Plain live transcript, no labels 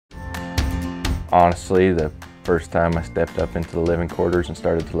Honestly, the first time I stepped up into the living quarters and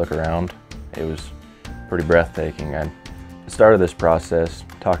started to look around, it was pretty breathtaking. I started this process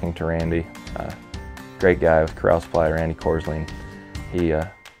talking to Randy, great guy with Corral Supply, Randy Korsling. He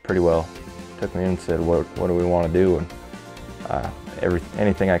pretty well took me in and said, what do we want to do? And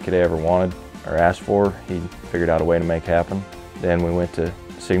anything I could ever wanted or asked for, he figured out a way to make happen. Then we went to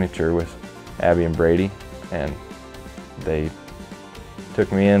Signature with Abby and Brady, and they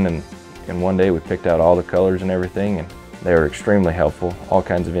took me in, and one day we picked out all the colors and everything, and they were extremely helpful. All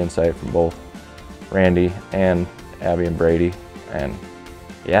kinds of insight from both Randy and Abby and Brady, and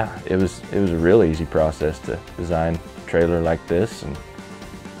yeah, it was a real easy process to design a trailer like this, and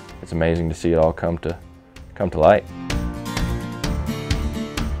it's amazing to see it all come to light.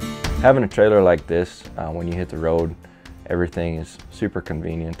 Having a trailer like this, when you hit the road, everything is super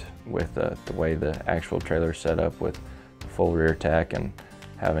convenient with the way the actual trailer is set up with the full rear tack and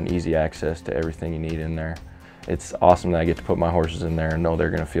having easy access to everything you need in there. It's awesome that I get to put my horses in there and know they're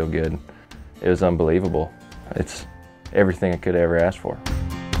going to feel good. It was unbelievable. It's everything I could ever ask for.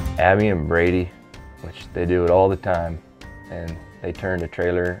 Abby and Brady, which they do it all the time, and they turned a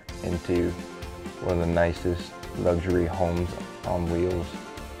trailer into one of the nicest luxury homes on wheels.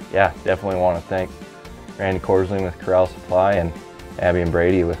 Yeah, definitely want to thank Randy Korsling with Corral Supply and Abby and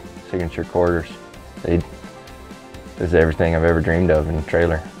Brady with Signature Quarters. This is everything I've ever dreamed of in a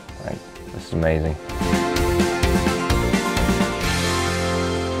trailer. This is amazing.